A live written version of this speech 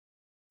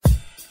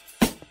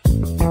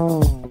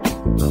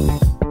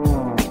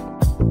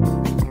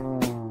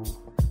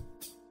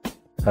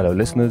Hello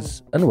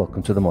listeners, and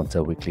welcome to the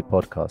Montel Weekly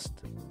Podcast,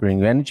 bringing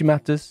you energy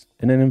matters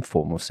in an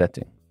informal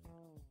setting.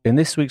 In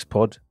this week's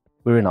pod,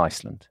 we're in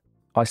Iceland.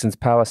 Iceland's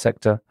power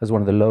sector has one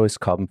of the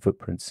lowest carbon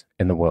footprints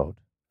in the world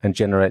and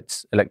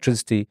generates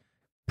electricity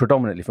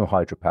predominantly from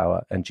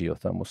hydropower and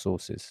geothermal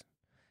sources.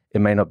 It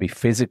may not be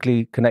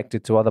physically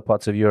connected to other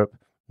parts of Europe,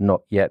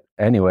 not yet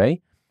anyway,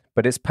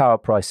 but its power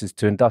prices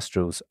to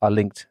industrials are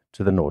linked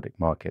to the Nordic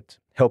market.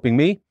 Helping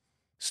me,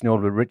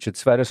 Snjol with Richard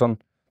Sverrisson,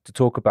 to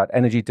talk about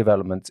energy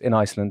developments in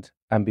Iceland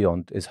and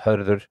beyond is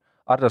Hördur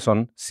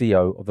Arnarson,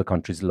 CEO of the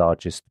country's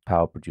largest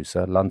power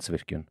producer,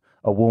 Landsvirkjun.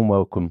 A warm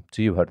welcome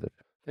to you, Hördur.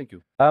 Thank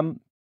you.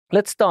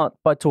 Let's start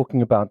by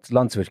talking about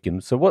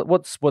Landsvirkjun. So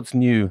what's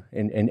new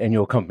in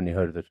your company,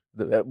 Hördur?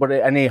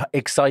 Any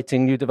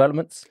exciting new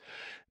developments?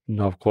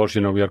 No, of course,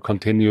 we are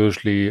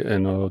continuously,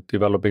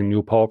 developing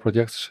new power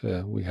projects.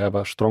 We have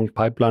a strong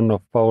pipeline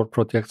of power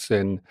projects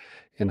in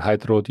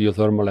hydro,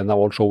 geothermal, and now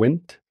also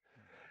wind.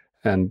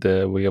 And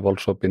we have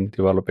also been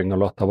developing a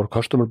lot our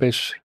customer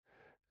base.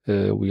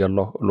 We are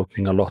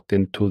looking a lot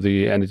into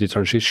the energy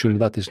transition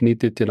that is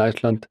needed in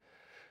Iceland.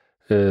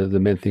 The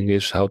main thing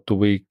is how do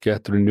we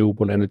get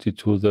renewable energy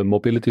to the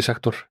mobility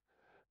sector.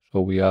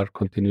 So we are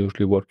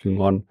continuously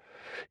working on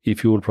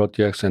e-fuel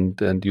projects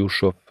and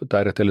use of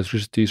direct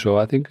electricity. So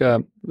I think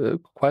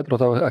quite a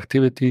lot of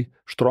activity,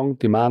 strong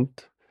demand,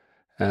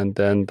 and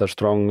a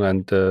strong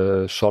and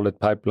solid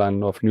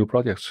pipeline of new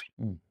projects.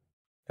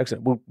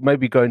 Excellent. We'll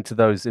maybe go into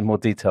those in more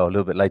detail a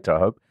little bit later, I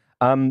hope.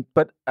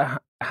 But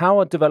how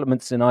are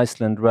developments in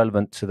Iceland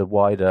relevant to the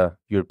wider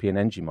European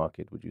energy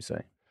market, would you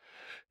say?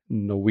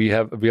 No, we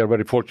are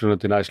very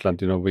fortunate in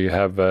Iceland. We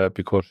have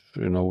because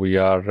we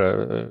are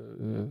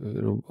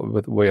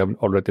we have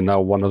already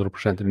now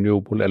 100%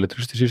 renewable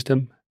electricity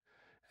system,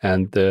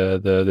 and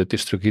the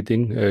district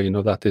heating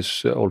that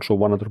is also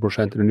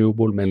 100%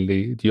 renewable,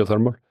 mainly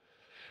geothermal.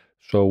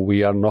 So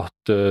we are not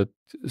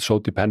so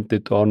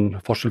dependent on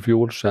fossil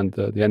fuels and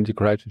the energy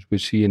crisis we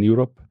see in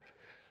Europe.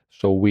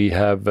 So we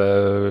have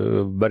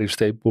very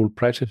stable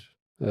prices,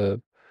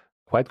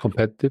 quite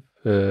competitive,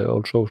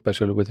 also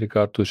especially with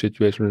regard to the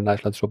situation in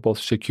Iceland. So both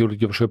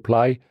security of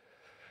supply,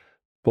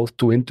 both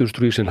to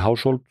industries and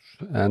households,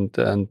 and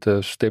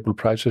stable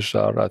prices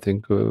are, I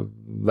think,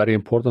 very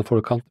important for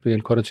the country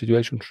in current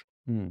situations.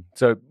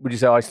 So would you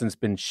say Iceland's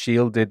been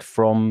shielded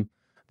from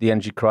the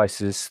energy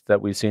crisis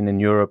that we've seen in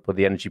Europe, or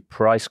the energy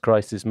price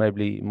crisis,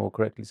 maybe more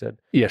correctly said?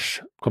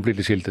 Yes,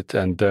 completely shielded.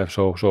 And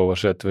so as I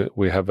said,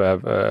 we have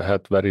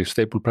had very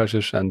stable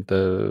prices and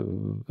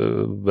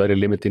very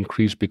limited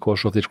increase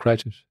because of this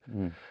crisis.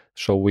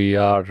 So we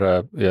are,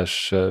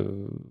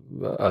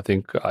 I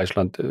think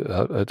Iceland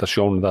has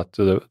shown that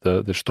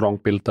the strong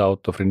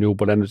build-out of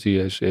renewable energy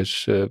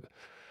is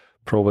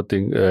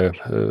providing a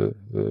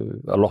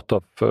lot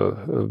of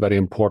very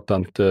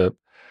important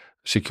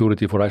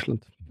security for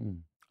Iceland.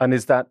 And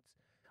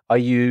are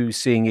you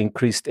seeing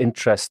increased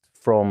interest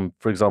from,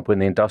 for example, in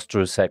the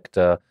industrial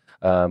sector,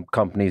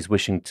 companies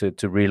wishing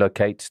to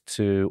relocate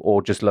to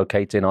or just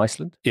locate in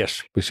Iceland?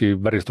 Yes, we see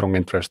very strong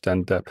interest,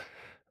 and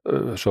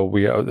so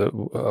we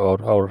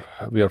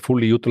are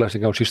fully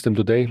utilizing our system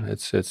today.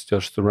 It's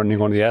just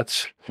running on the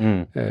edge.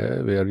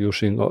 We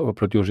are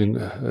producing,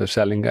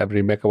 selling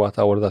every megawatt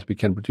hour that we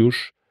can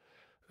produce.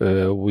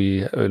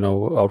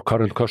 Our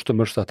current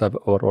customers that are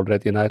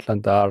already in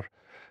Iceland are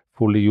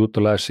fully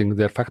utilizing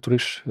their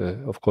factories,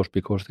 of course,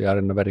 because they are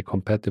in a very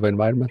competitive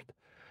environment.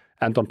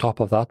 And on top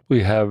of that,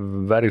 we have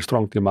very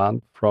strong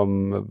demand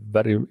from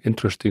many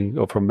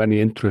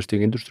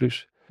interesting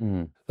industries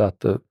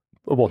that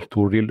want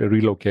to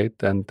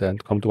relocate and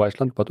come to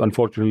Iceland. But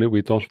unfortunately,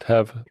 we don't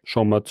have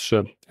so much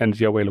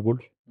energy available,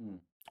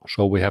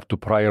 so we have to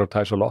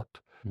prioritize a lot.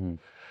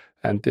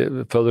 And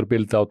further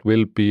build-out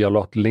will be a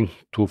lot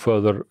linked to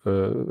further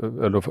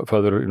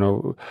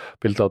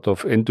build-out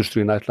of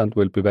industry in Iceland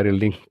will be very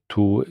linked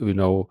to,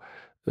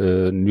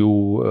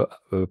 new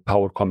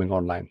power coming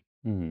online.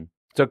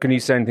 So can you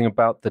say anything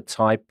about the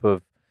type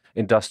of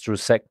industrial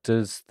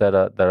sectors that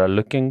are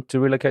looking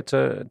to relocate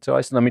to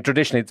Iceland? I mean,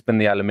 traditionally it's been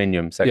the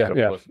aluminium sector, of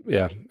course.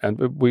 Yeah. And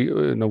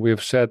we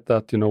have said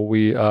that,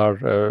 we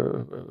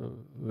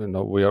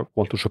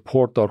want to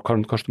support our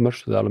current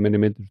customers, the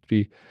aluminium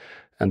industry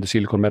and the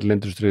silicon metal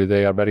industry.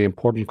 They are very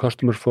important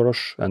customers for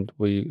us, and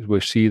we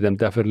see them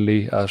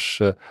definitely as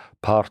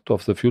part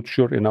of the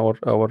future in our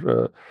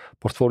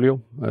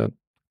portfolio.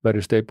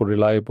 Very stable,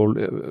 reliable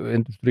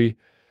industry.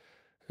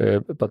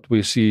 But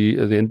we see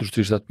the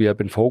industries that we have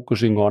been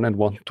focusing on and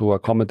want to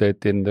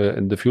accommodate in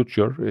the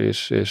future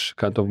is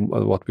kind of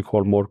what we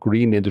call more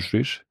green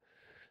industries.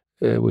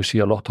 We see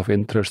a lot of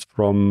interest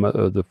from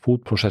the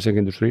food processing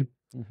industry.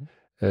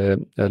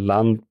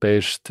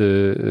 Land-based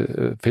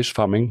fish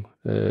farming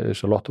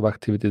is a lot of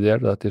activity there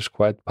that is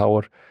quite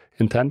power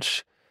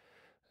intense.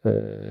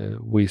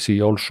 We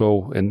see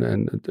also in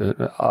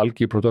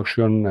algae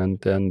production and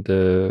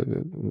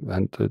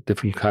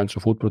different kinds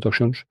of food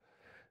productions.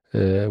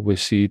 We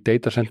see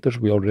data centers.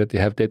 We already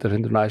have data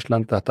centers in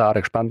Iceland that are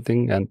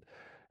expanding,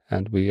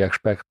 and we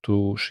expect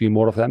to see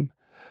more of them.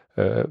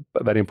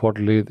 Very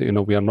importantly,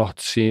 we are not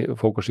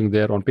focusing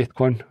there on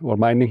Bitcoin or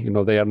mining.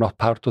 They are not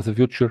part of the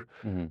future.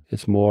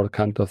 It's more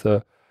kind of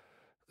the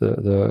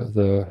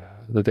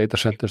data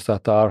centers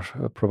that are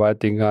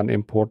providing an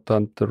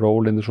important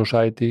role in the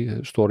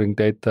society, storing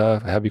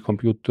data, heavy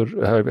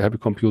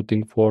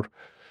computing for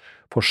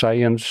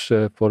science,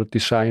 for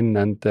design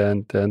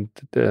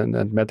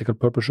and medical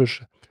purposes.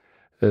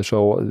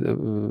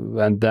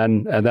 And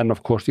then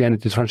of course the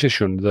energy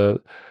transition,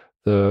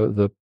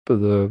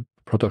 the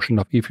production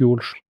of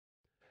e-fuels,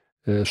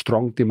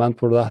 strong demand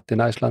for that in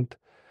Iceland.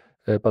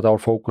 But our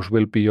focus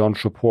will be on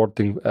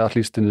supporting, at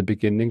least in the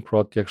beginning,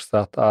 projects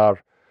that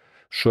are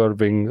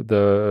serving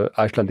the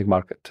Icelandic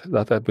market.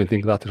 That we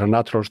think that is a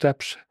natural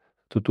steps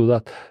to do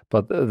that.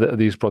 But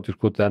these projects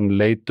could then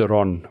later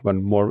on,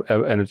 when more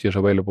energy is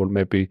available,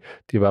 maybe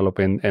develop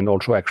and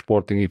also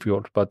exporting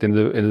e-fuels. But in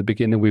the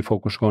beginning, we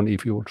focus on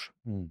e-fuels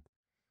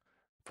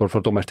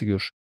for domestic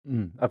use.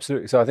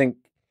 Absolutely. So I think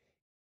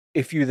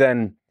if you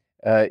then,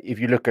 if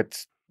you look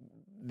at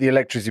the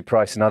electricity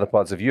price in other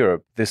parts of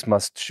Europe, this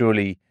must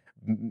surely,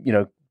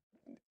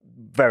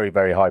 very,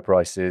 very high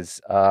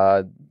prices,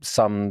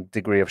 some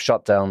degree of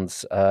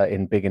shutdowns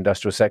in big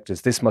industrial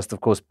sectors. This must,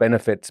 of course,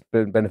 benefit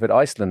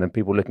Iceland and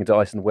people looking to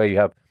Iceland where you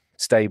have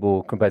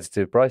stable,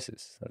 competitive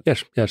prices.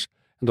 Yes.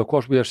 And of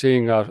course, we are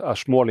seeing a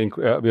small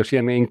we are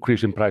seeing an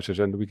increase in prices,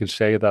 and we can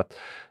say that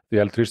the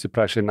electricity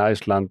prices in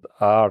Iceland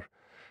are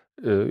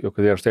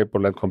they are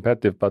stable and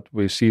competitive, but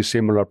we see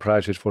similar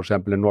prices, for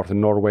example, in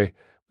northern Norway,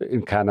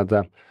 in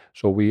Canada.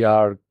 So we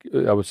are,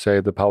 I would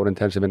say, the power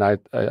intensive in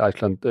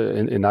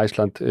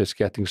Iceland is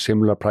getting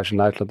similar price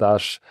in Iceland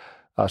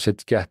as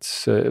it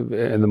gets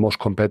in the most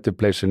competitive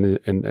place in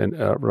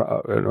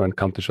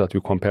countries that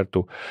we compare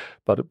to.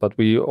 But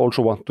we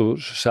also want to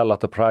sell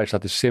at a price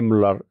that is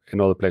similar in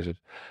other places.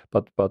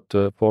 But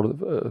for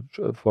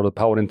the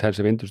power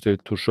intensive industry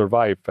to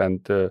survive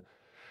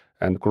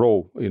and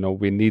grow,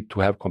 we need to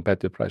have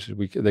competitive prices.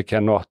 They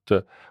cannot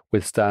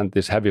withstand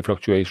these heavy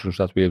fluctuations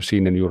that we have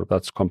seen in Europe.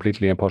 That's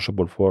completely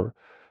impossible for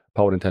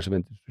power-intensive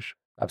industries.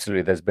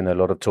 Absolutely. There's been a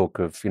lot of talk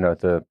of,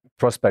 the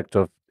prospect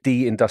of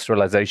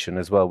deindustrialization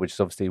as well, which is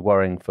obviously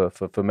worrying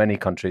for many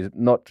countries.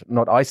 Not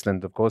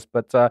Iceland, of course,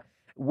 but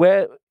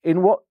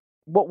in what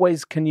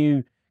ways can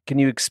you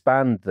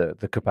expand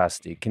the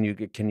capacity?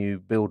 Can you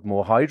build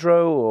more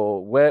hydro,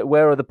 or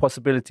where are the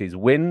possibilities?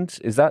 Wind,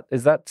 is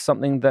that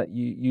something that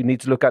you need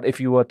to look at if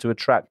you were to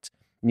attract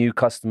new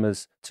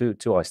customers to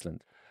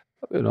Iceland?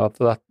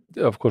 That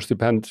of course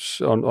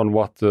depends on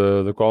what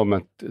the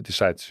government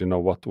decides.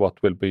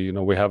 What will be.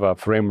 We have a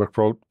framework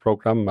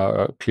program,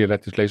 clear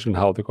legislation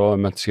how the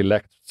government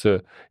selects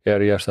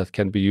areas that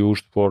can be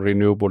used for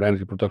renewable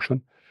energy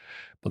production.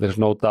 But there's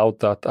no doubt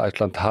that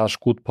Iceland has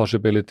good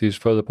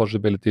further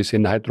possibilities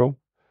in hydro.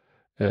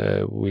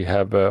 We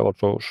have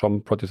also some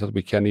projects that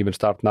we can even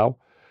start now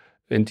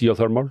in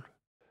geothermal,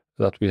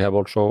 that we have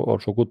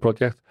also good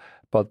projects.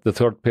 But the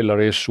third pillar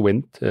is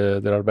wind.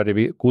 There are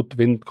very good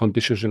wind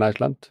conditions in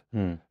Iceland.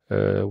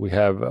 We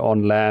have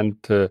on land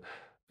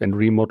in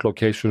remote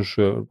locations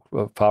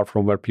far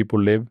from where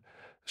people live,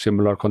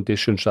 similar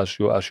conditions as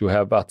you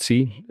have at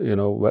sea,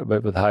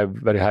 with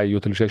very high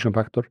utilization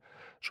factor.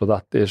 So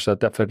that is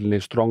definitely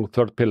a strong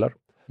third pillar.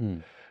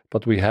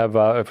 But we have,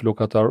 if you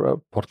look at our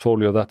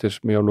portfolio, that is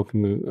we are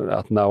looking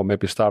at now,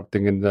 maybe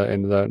starting in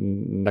the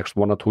next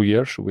 1 or 2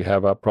 years. We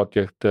have a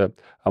project, a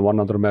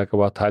 100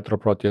 megawatt hydro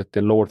project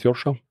in Lower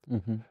Þjórsá,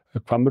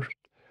 Hvammur.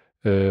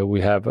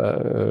 We have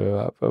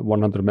a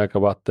 100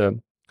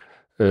 megawatt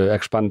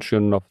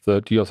expansion of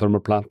the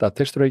geothermal plant at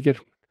Þeistareykir.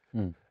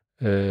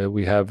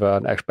 We have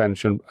an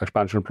expansion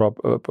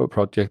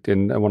project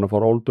in one of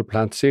our older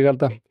plants,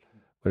 Sigalda,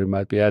 where we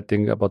might be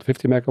adding about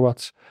 50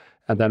 megawatts.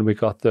 And then we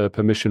got the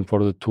permission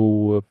for the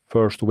 2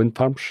 first wind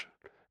farms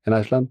in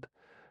Iceland,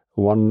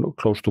 one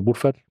close to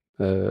Búrfell,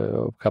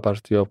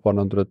 capacity of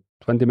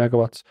 120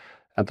 megawatts,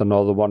 and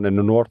another one in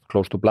the north,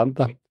 close to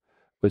Blanda,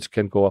 which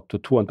can go up to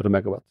 200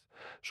 megawatts.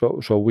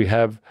 So we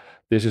have,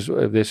 this is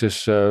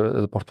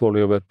the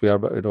portfolio that we are,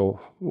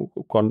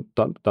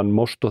 done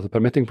most of the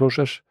permitting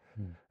process,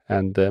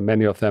 and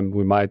many of them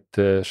we might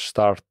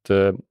start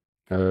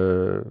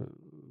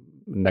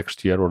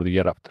next year or the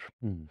year after.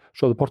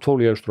 So the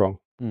portfolio is strong.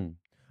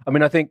 I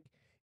mean, I think,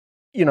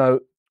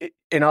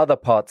 in other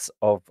parts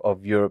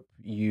of Europe,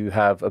 you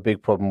have a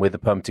big problem with the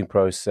permitting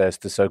process,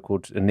 the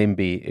so-called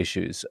NIMBY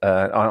issues.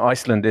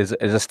 Iceland is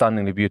a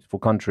stunningly beautiful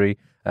country,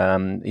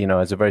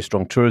 has a very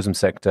strong tourism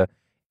sector.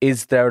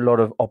 Is there a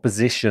lot of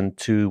opposition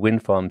to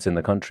wind farms in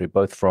the country,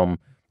 both from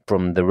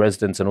the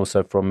residents and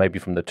also from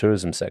the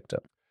tourism sector?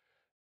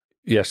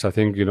 Yes, I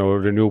think,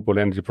 renewable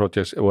energy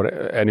projects or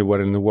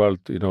anywhere in the world,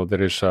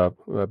 there is a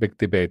big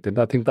debate, and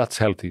I think that's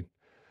healthy.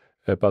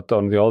 But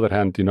on the other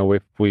hand,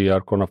 if we are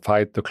going to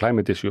fight the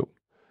climate issue,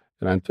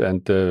 and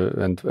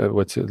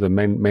what's the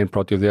main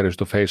project there is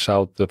to phase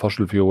out the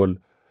fossil fuel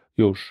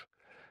use,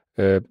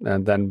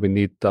 and then we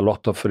need a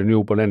lot of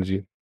renewable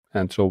energy,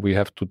 and so we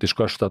have to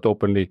discuss that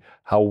openly.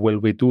 How will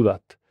we do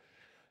that?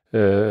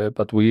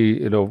 But we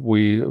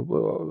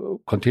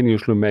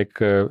continuously make,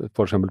 for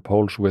example,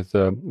 polls with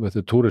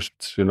the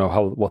tourists,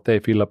 what they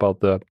feel about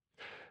the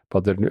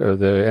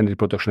energy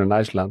production in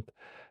Iceland,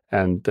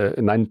 and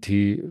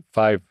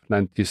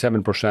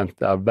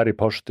 97% are very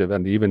positive,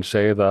 and even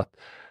say that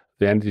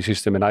the energy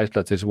system in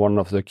Iceland is one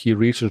of the key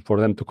reasons for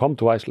them to come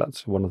to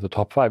Iceland, one of the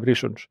top 5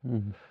 reasons.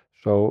 Mm-hmm.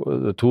 So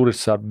the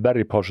tourists are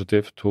very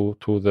positive to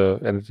the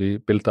energy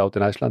built out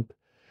in Iceland.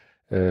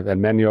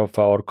 And many of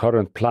our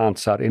current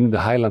plants are in the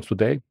highlands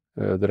today,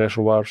 the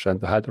reservoirs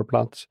and the hydro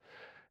plants,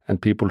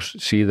 and people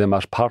see them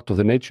as part of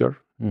the nature.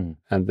 Mm.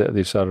 And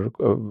these are,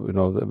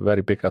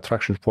 very big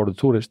attractions for the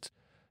tourists.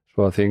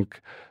 So I think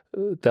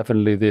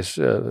definitely this,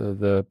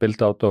 the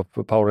build out of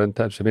power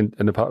intensive and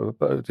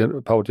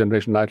the power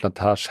generation in Iceland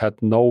has had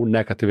no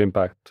negative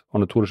impact on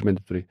the tourism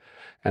industry.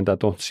 And I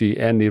don't see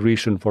any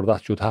reason for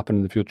that should happen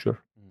in the future.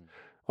 Mm.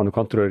 On the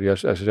contrary,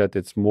 as I said,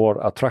 it's more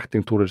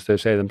attracting tourists, they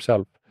say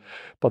themselves.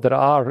 But there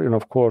are,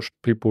 of course,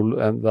 people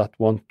that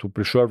want to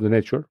preserve the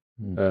nature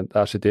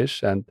as it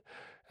is, and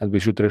we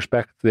should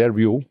respect their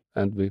view,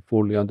 and we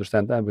fully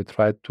understand that. We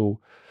try to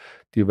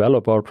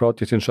develop our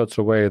projects in such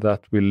a way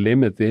that we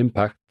limit the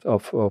impact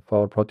of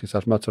our projects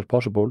as much as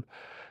possible.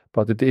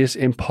 But it is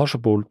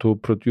impossible to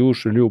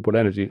produce renewable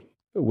energy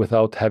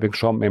without having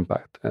some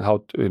impact. And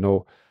how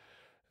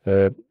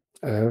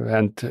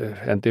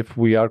and if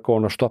we are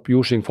going to stop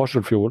using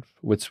fossil fuels,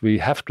 which we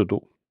have to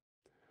do,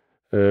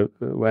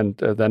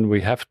 then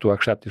we have to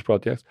accept these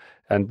projects,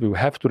 and we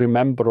have to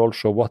remember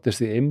also what is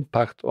the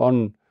impact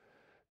on,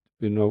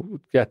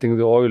 getting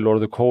the oil or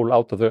the coal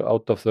out of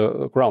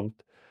the ground.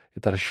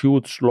 It has a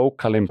huge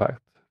local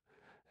impact,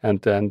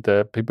 and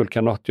people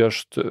cannot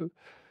just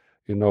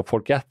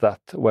forget that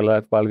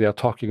while they are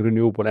talking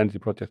renewable energy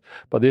projects.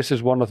 But this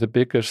is one of the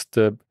biggest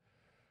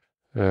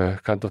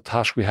kind of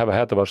tasks we have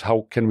ahead of us.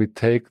 How can we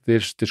take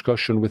this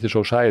discussion with the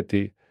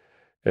society?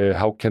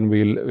 How can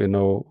we,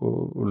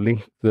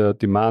 link the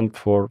demand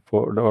for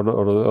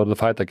or the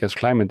fight against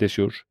climate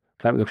issues,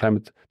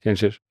 climate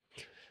changes,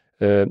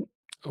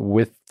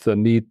 with the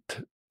need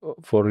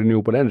for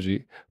renewable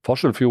energy?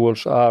 Fossil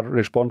fuels are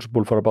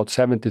responsible for about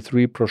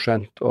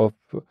 73% of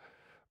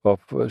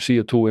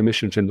CO2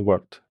 emissions in the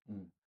world.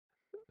 Mm.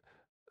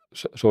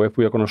 So if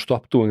we are going to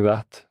stop doing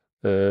that,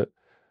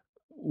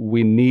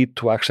 we need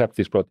to accept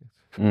these projects.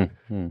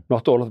 Mm-hmm.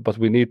 Not all of it, but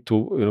we need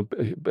to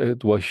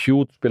do a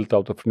huge build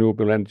out of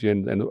renewable energy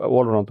and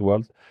all around the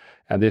world.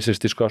 And this is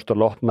discussed a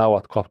lot now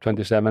at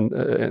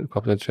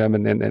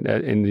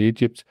COP27 in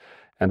Egypt.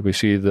 And we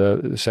see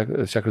the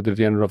Secretary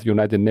General of the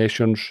United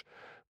Nations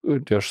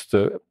just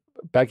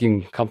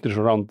begging countries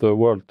around the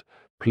world,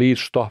 please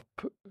stop,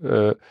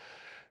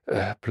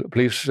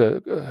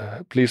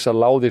 please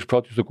allow these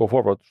projects to go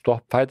forward.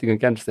 Stop fighting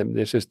against them.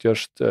 This is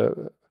just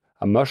a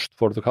must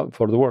for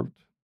the world.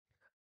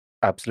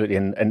 Absolutely,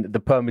 and the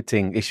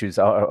permitting issues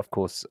are, of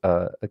course,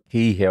 a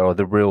key here, or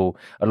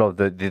a lot of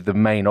the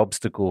main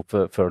obstacle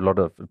for a lot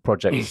of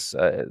projects,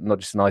 not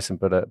just in Iceland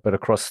but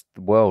across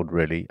the world,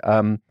 really.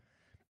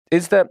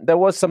 There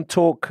was some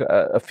talk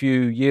a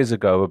few years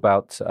ago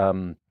about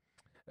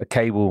a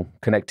cable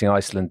connecting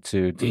Iceland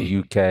to the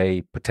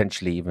UK,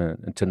 potentially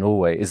even to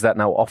Norway. Is that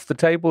now off the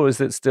table, or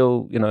is it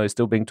still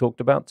being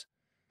talked about?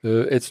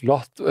 It's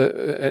not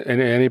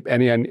any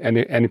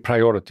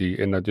priority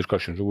in the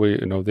discussions.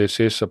 This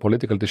is a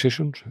political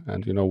decision,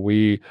 and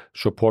we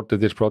supported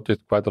this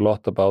project quite a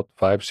lot about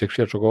 5-6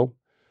 years ago,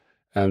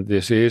 and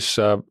this is,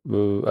 I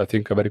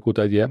think, a very good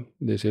idea.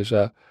 This is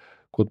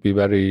could be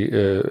very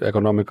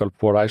economical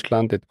for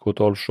Iceland. It could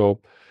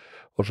also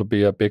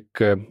be a big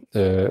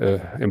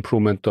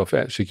improvement of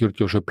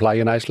security of supply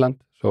in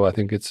Iceland. So I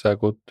think it's a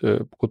good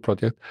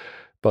project.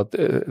 But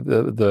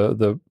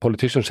the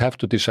politicians have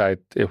to decide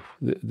if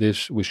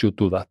we should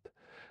do that.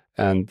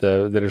 And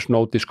there is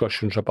no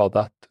discussions about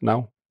that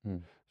now.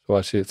 Mm. So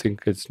I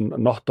think it's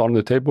not on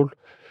the table,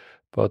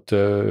 but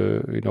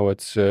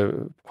it's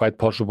quite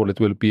possible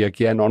it will be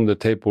again on the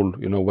table,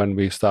 when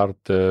we start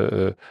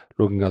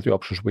looking at the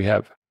options we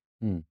have.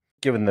 Mm.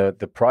 Given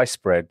the price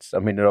spreads, I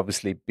mean, it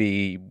obviously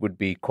would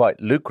be quite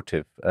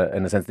lucrative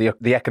in a sense.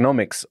 The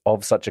economics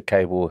of such a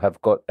cable have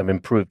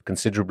improved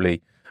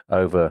considerably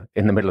over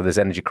in the middle of this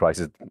energy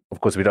crisis. Of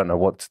course, we don't know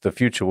what the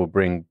future will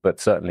bring, but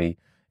certainly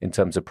in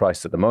terms of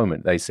price at the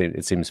moment,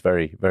 it seems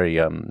very, very,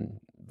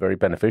 very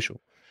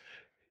beneficial.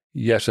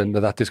 Yes, and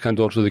that is kind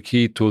of also the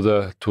key to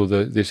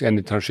this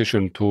energy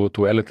transition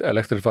to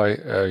electrify,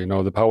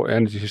 the power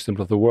energy systems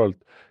of the world.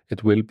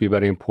 It will be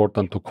very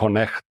important to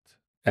connect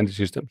energy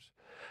systems,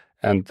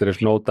 and there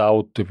is no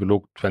doubt if you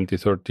look 20,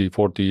 30,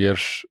 40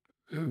 years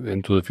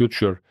into the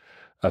future,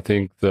 I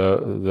think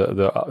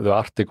the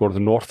Arctic or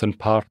the northern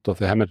part of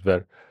the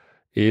hemisphere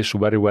is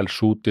very well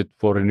suited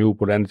for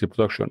renewable energy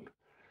production.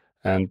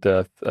 And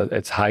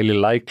it's highly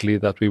likely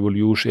that we will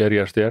use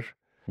areas there.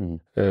 Mm.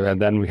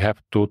 And then we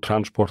have to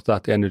transport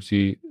that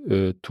energy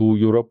to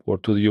Europe or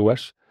to the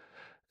US.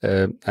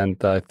 And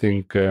I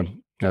think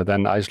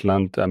then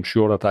Iceland, I'm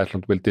sure that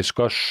Iceland will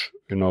discuss,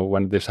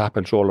 when this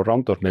happens all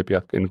around us, maybe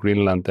in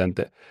Greenland and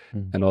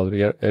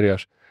other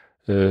areas,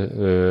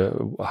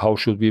 how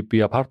should we be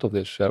a part of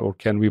this, or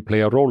can we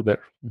play a role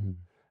there?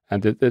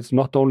 And it's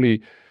not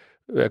only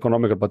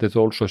economical, but it's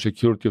also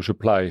security of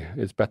supply.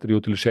 It's better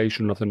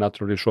utilization of the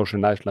natural resource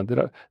in Iceland.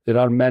 There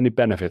are many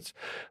benefits,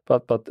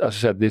 but as I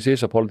said, this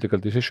is a political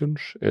decision.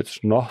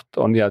 It's not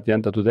on the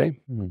agenda today.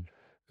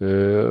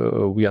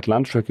 We at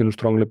Landsvirkjun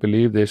strongly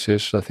believe this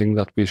is a thing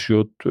that we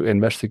should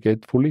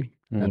investigate fully,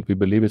 and we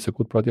believe it's a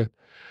good project.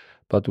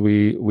 But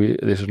we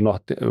are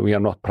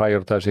not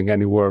prioritizing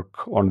any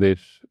work on this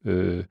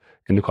in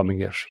the coming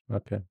years.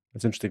 Okay,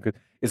 that's interesting.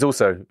 It's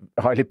also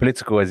highly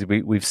political, as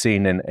we've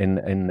seen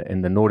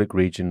in the Nordic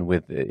region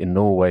in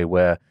Norway,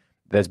 where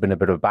there's been a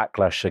bit of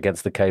backlash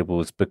against the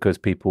cables because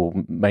people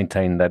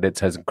maintain that it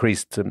has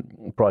increased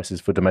prices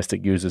for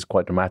domestic users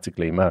quite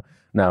dramatically.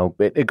 Now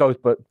it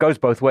goes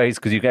both ways,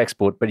 because you can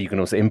export, but you can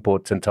also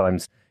import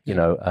sometimes,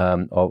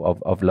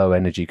 of low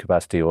energy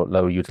capacity or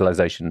low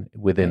utilization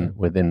within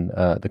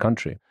the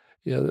country.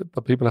 Yeah,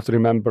 but people have to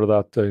remember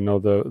that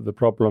the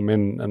problem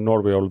in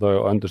Norway,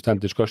 although I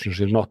understand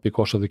discussions, is not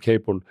because of the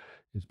cable.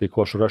 It's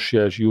because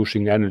Russia is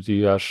using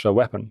energy as a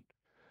weapon.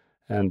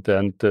 And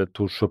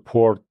to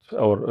support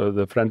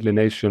the friendly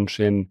nations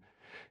in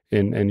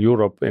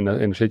Europe in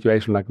a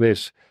situation like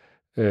this,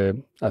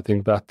 I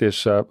think that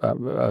is.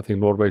 I think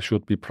Norway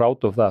should be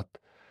proud of that.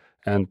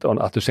 And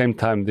at the same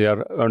time, they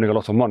are earning a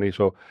lot of money.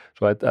 So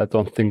I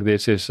don't think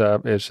this is. I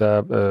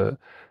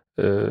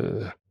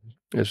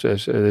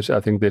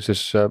think this is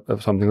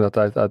something that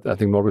I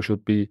think Norway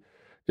should be.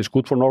 Is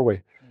good for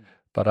Norway.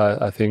 But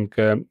I think,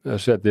 as I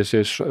said, this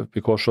is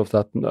because of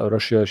that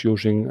Russia is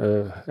using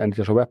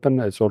energy as a weapon.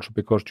 It's also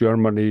because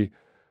Germany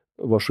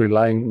was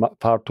relying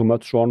far too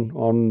much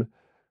on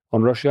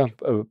Russia,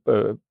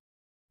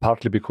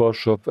 partly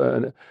because of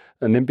an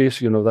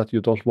NIMBYs, that you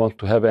don't want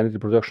to have energy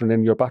production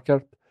in your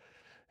backyard.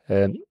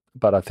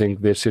 But I think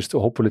this is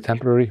hopefully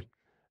temporary.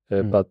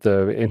 But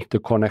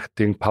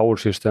interconnecting power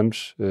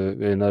systems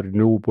in a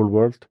renewable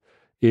world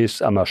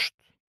is a must.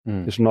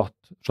 It's not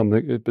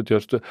something, but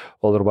just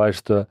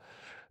otherwise the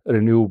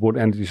renewable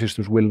energy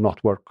systems will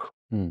not work.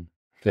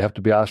 They have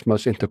to be as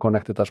much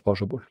interconnected as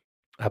possible.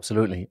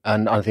 Absolutely.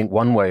 And I think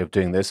one way of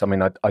doing this, I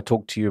mean, I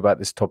talked to you about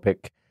this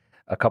topic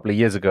a couple of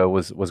years ago,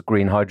 was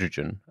green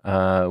hydrogen.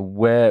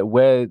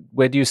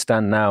 Where do you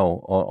stand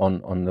now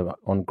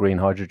on green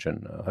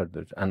hydrogen,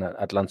 Hördur, and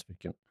at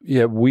Landsvirkjun?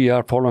 Yeah, we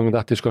are following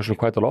that discussion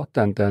quite a lot,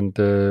 and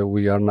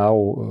we are now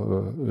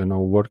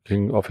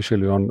working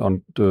officially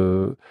on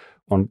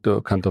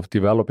the kind of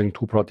developing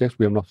two projects.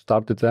 We have not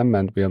started them,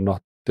 and we have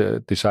not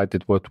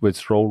decided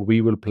which role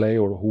we will play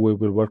or who we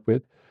will work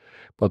with,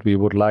 but we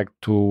would like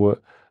to.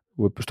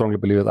 We strongly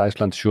believe that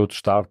Iceland should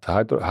start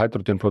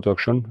hydrogen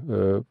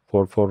production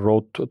for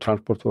road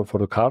transport for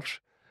the cars,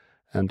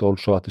 and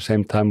also at the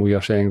same time we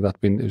are saying that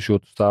we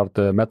should start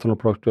methanol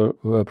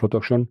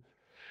production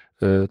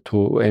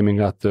to aiming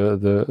at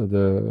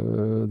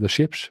the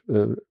ships.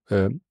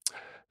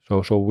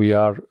 So we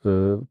are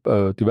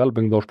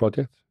developing those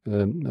projects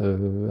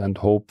and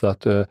hope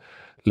that.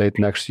 Late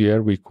next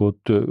year, we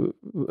could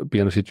be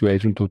in a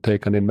situation to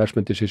take an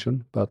investment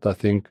decision. But I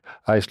think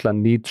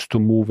Iceland needs to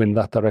move in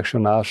that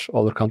direction as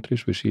other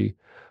countries. We see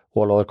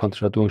all other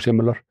countries are doing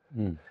similar.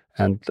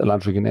 And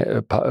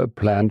Landsvirkjun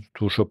plans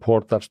to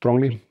support that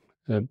strongly.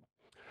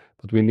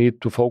 But we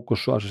need to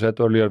focus, as I said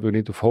earlier, we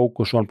need to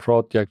focus on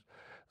projects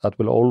that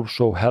will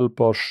also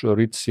help us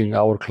reaching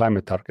our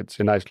climate targets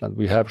in Iceland.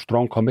 We have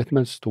strong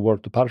commitments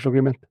toward the Paris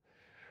Agreement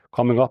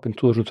coming up in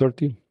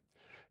 2030.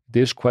 It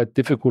is quite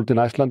difficult in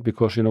Iceland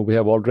because we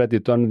have already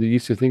done the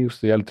easy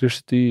things, the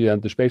electricity and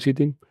the space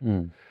heating.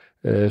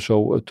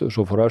 So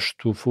for us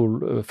to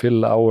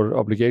fulfill our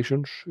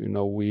obligations,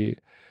 we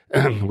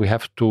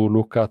have to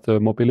look at the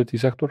mobility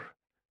sector,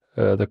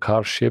 the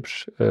cars,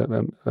 ships,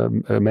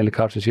 mainly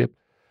cars and ships,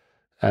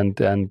 and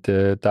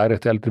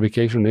direct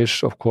electrification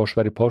is of course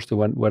very positive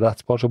where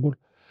that's possible.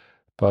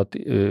 But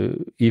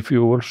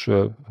e-fuels,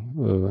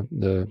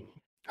 the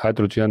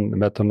hydrogen,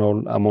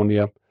 methanol,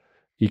 ammonia,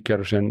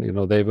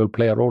 e-kerosene, they will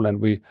play a role,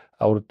 and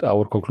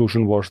our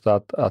conclusion was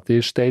that at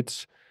these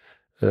states,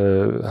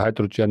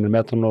 hydrogen and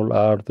methanol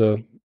are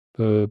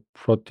the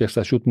projects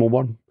that should move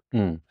on,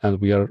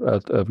 and we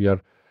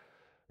are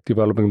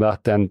developing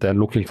that and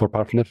looking for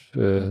partners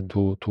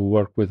to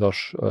work with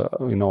us,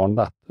 on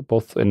that,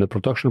 both in the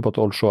production but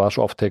also as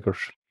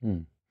off-takers.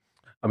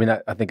 I mean,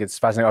 I think it's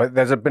fascinating.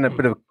 There's been a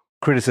bit of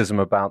criticism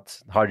about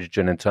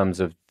hydrogen in terms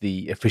of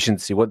the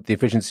efficiency,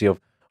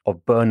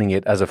 of burning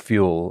it as a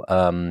fuel.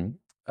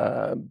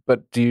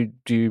 But do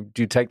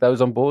you take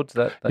those on board?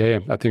 Yeah,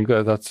 I think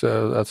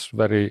that's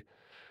very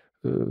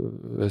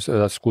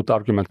that's good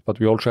argument. But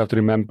we also have to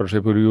remember,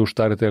 if we use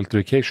direct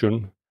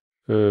electrification,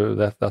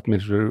 that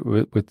means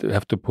we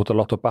have to put a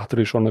lot of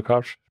batteries on the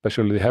cars,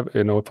 especially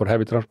for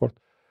heavy transport.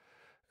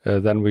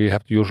 Then we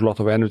have to use a lot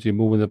of energy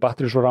moving the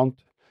batteries around.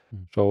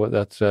 So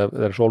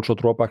there's also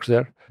drawbacks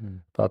there.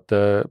 But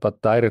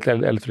direct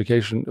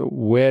electrification,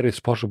 where it's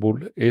possible,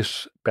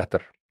 is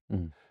better.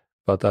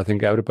 But I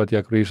think everybody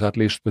agrees, at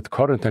least with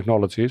current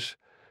technologies,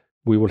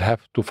 we will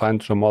have to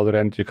find some other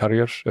energy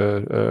carriers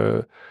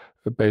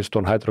based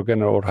on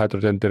hydrogen or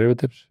hydrogen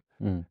derivatives,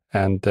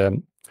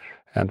 and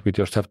we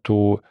just have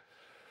to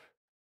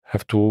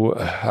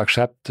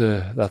accept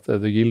that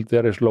the yield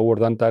there is lower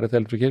than direct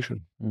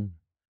electrification.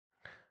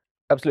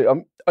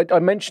 Absolutely. I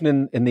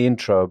mentioned in the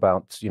intro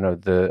about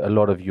a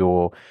lot of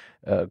your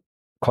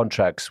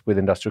contracts with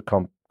industrial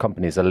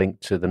companies are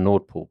linked to the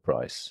Nord Pool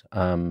price.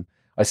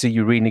 I see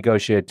you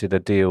renegotiated a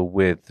deal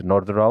with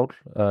Norðurál.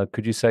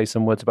 Could you say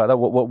some words about that?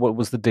 What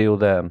was the deal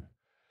there?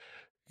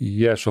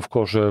 Yes, of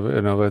course. There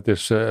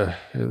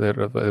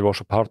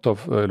was a part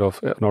of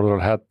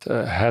Norðurál had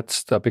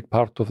hedged a big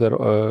part of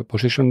their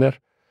position there,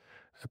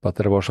 but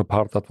there was a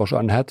part that was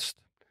unhedged.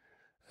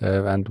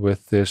 And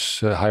with this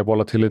high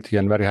volatility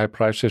and very high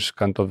prices,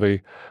 kind of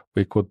we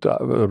could,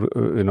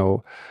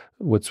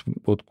 which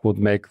would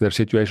make their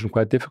situation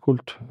quite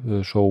difficult.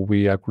 So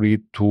we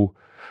agreed to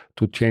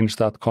change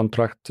that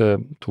contract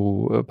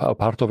to a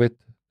part of it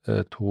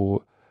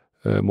to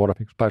more a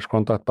fixed price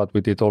contract. But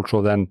we did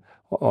also then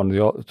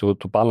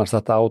to balance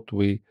that out.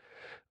 We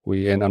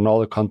in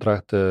another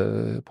contract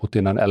put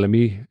in an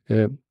LME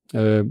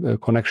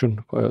connection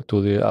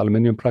to the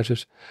aluminium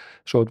prices.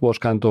 So it was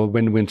kind of a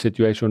win-win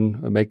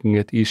situation, making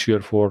it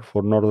easier for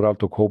Norðurál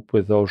to cope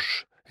with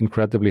those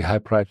incredibly high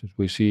prices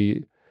we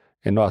see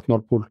at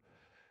Nord Pool,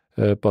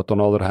 but on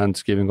the other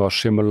hand, giving us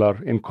similar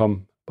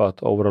income, but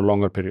over a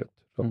longer period.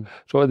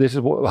 So this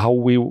is how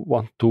we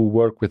want to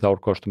work with our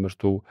customers.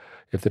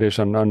 If there is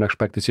an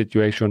unexpected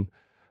situation,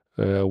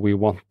 we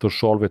want to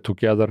solve it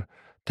together,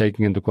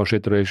 taking into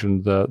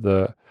consideration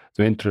the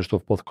interest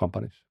of both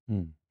companies.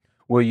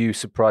 Were you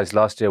surprised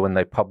last year when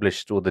they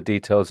published all the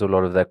details of a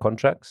lot of their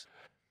contracts?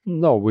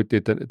 No, we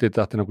did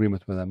that in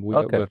agreement with them.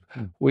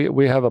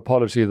 We have a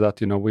policy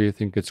that we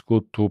think it's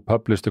good to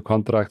publish the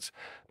contracts,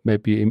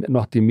 maybe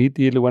not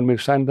immediately when we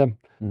sign them,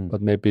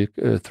 but maybe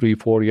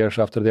 3-4 years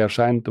after they are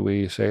signed.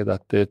 We say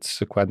that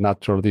it's quite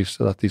natural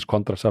that these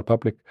contracts are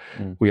public.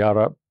 We are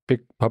a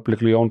big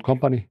publicly owned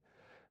company,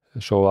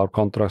 so our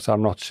contracts are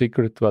not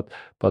secret, but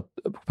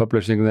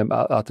publishing them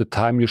at the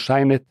time you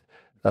sign it,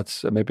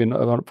 that's maybe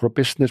for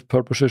business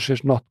purposes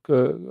is not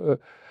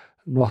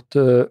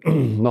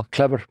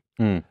clever,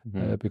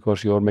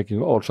 because you're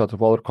making all sorts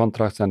of other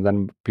contracts, and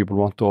then people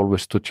want to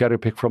always to cherry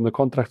pick from the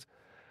contract.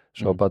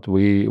 So, but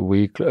we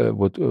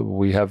want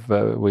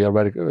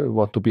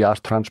to be as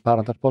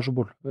transparent as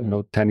possible.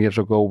 10 years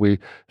ago we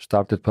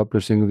started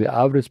publishing the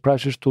average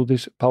prices to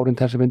these power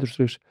intensive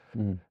industries,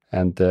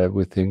 and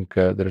we think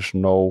there is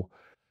no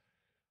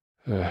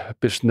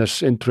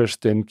business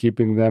interest in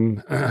keeping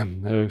them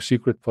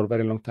secret for a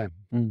very long time.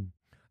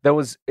 There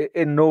was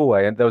in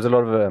Norway, and there was a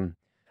lot of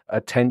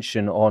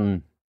attention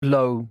on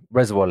low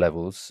reservoir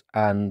levels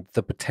and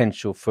the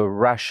potential for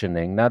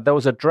rationing. Now, there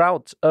was a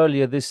drought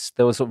earlier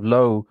there was sort of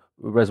low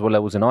reservoir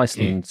levels in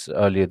Iceland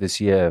earlier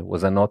this year,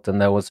 was there not? And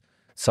there was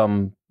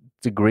some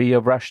degree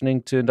of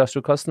rationing to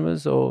industrial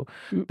customers, or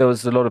there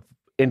was a lot of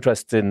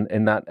interest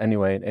in that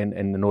anyway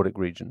in the Nordic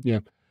region.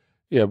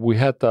 Yeah, we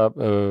had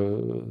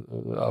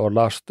our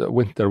last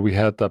winter, we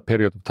had a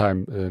period of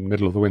time in the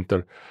middle of the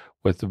winter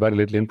with very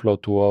little inflow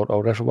to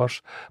our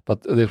reservoirs,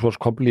 but this was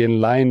completely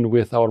in line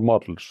with our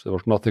models. There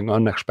was nothing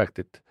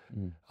unexpected.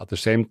 At the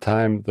same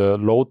time, the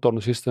load on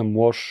the system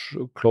was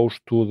close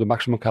to the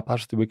maximum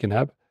capacity we can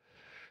have.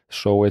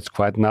 So it's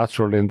quite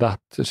natural in that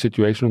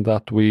situation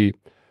that we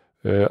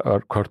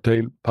are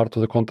curtail part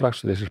of the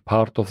contracts. This is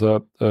part of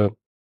the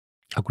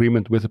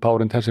agreement with the power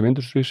intensive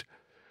industries,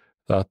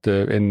 that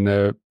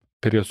in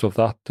periods of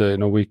that,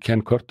 we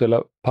can curtail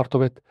a part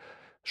of it.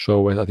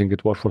 So I think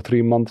it was for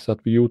 3 months that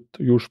we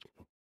used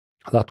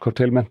that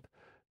curtailment.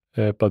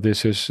 But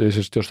this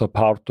is just a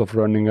part of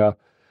running a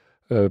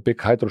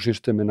big hydro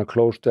system in a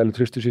closed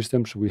electricity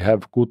system. So we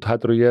have good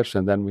hydro years,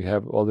 and then we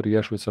have other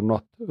years which are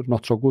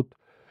not so good.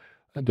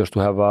 And just to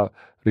have a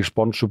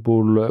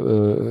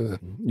responsible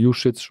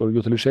usage or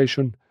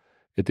utilization,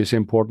 it is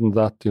important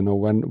that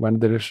when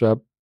there is a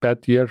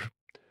bad year,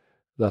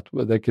 that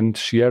they can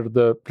share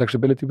the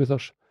flexibility with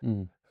us.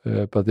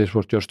 But this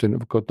was just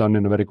done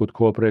in a very good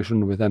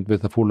cooperation with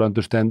the full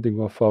understanding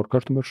of our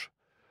customers.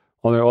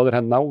 On the other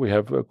hand, now we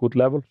have good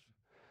levels,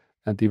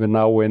 and even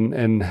now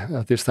in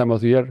at this time of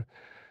the year,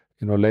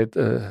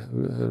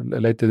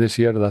 later this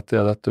year,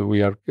 that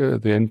we are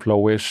the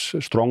inflow is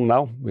strong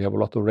now. We have a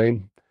lot of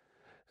rain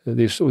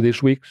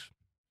these weeks,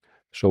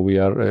 so we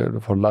are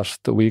for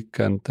last week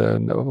and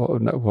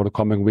for the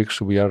coming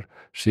weeks we are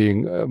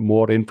seeing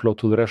more inflow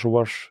to the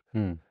reservoirs.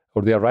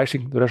 Or they are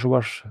rising, the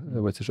reservoirs,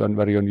 which is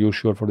very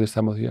unusual for this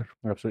time of the year.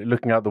 Absolutely.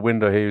 Looking out the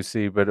window here, you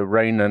see a bit of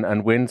rain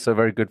and wind, so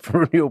very good for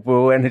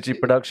renewable energy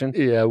production.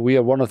 Yeah, we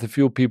are one of the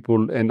few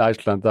people in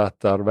Iceland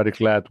that are very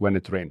glad when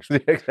it rains.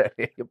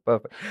 Exactly.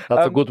 Perfect.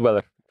 That's a good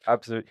weather.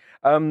 Absolutely.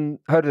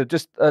 Hördur,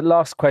 just a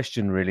last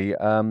question, really.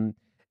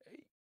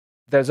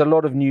 There's a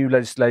lot of new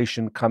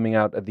legislation coming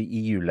out at the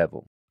EU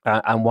level.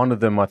 And one of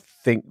them, I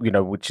think,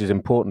 which is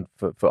important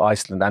for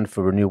Iceland and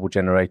for renewable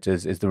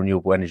generators, is the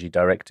Renewable Energy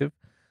Directive.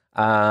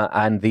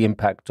 And the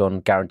impact on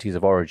guarantees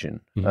of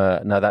origin.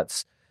 Now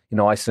that's,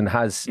 Iceland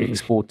has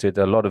exported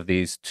a lot of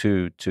these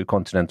to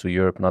continental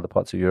Europe and other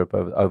parts of Europe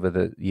over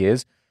the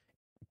years.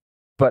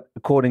 But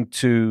according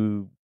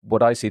to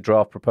what I see,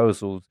 draft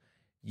proposals,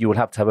 you will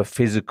have to have a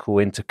physical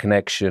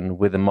interconnection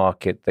with the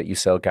market that you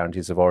sell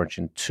guarantees of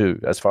origin to,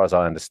 as far as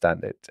I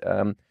understand it.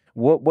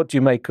 What do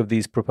you make of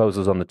these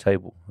proposals on the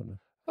table?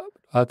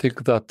 I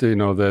think that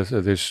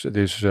this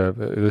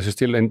is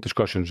still in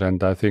discussions,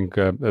 and I think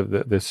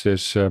this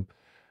is.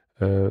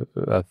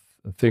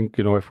 I think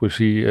if we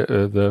see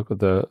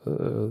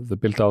the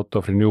build out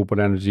of renewable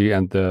energy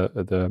and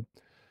the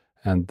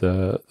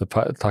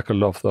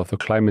tackle of the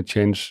climate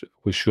change,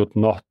 we should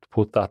not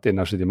put that in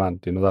as a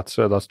demand.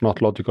 That's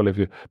not logical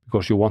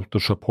because you want to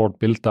support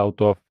build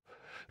out of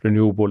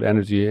renewable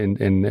energy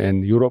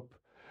in Europe.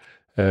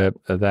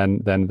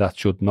 Then that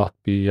should not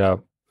be a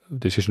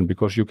decision,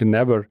 because you can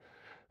never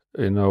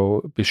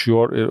be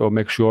sure or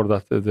make sure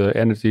that the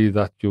energy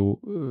that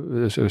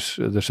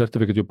the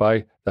certificate you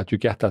buy, that you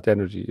get that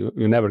energy.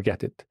 You never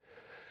get it.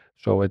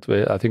 So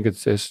I think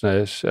it's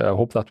I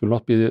hope that will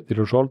not be the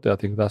result. I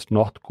think that's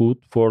not good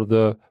for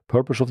the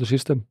purpose of the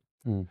system,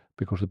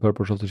 because the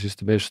purpose of the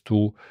system is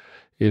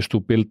to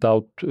build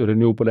out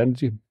renewable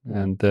energy,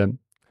 and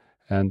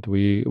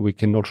we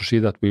can also see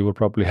that we will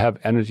probably have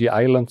energy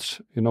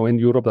islands, in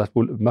Europe that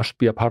must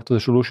be a part of the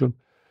solution.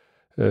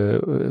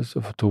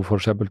 For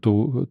example,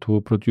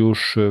 to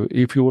produce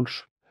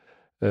e-fuels.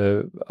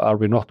 Are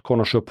we not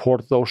going to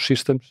support those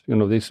systems?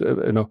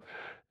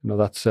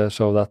 That's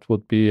so that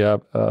would be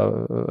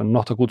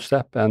not a good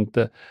step,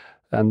 and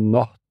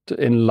not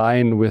in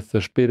line with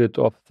the spirit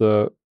of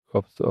this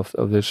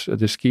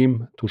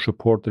scheme to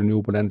support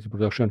renewable energy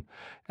production.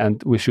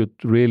 And we should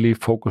really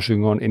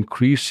focusing on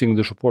increasing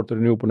the support of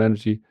renewable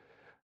energy,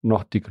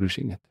 not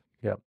decreasing it.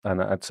 Yeah,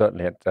 and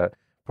certainly at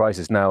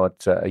prices now at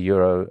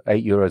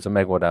 €8 a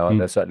megawatt hour,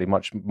 they're certainly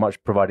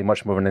providing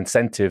much more of an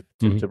incentive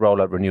to roll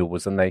out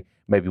renewables than they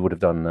maybe would have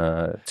done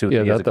 2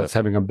 years ago. That's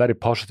having a very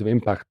positive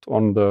impact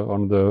on the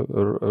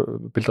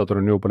build out of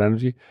renewable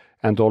energy,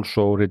 and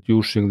also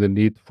reducing the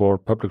need for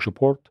public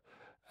support,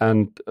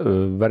 and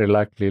very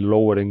likely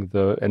lowering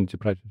the energy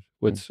prices.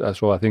 Which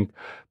so I think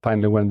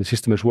finally, when the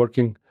system is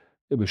working,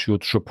 we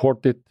should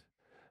support it,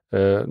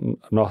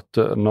 not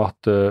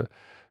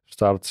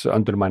start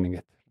undermining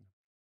it.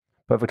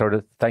 Perfect,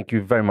 Hördur. Thank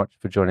you very much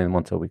for joining the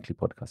Montel Weekly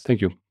Podcast. Thank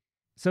you.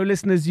 So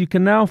listeners, you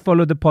can now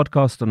follow the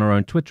podcast on our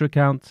own Twitter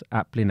account,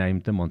 aptly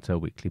named the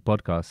Montel Weekly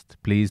Podcast.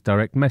 Please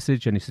direct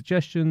message any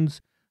suggestions,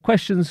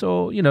 questions,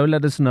 or,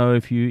 let us know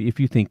if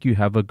you think you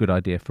have a good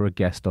idea for a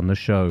guest on the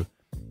show.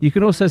 You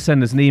can also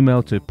send us an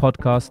email to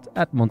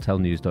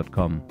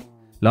podcast@montelnews.com.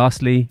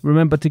 Lastly,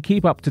 remember to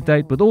keep up to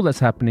date with all that's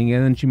happening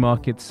in energy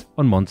markets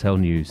on Montel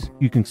News.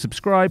 You can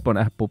subscribe on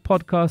Apple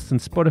Podcasts and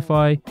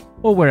Spotify,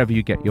 or wherever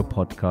you get your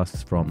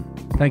podcasts from.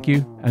 Thank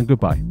you and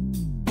goodbye.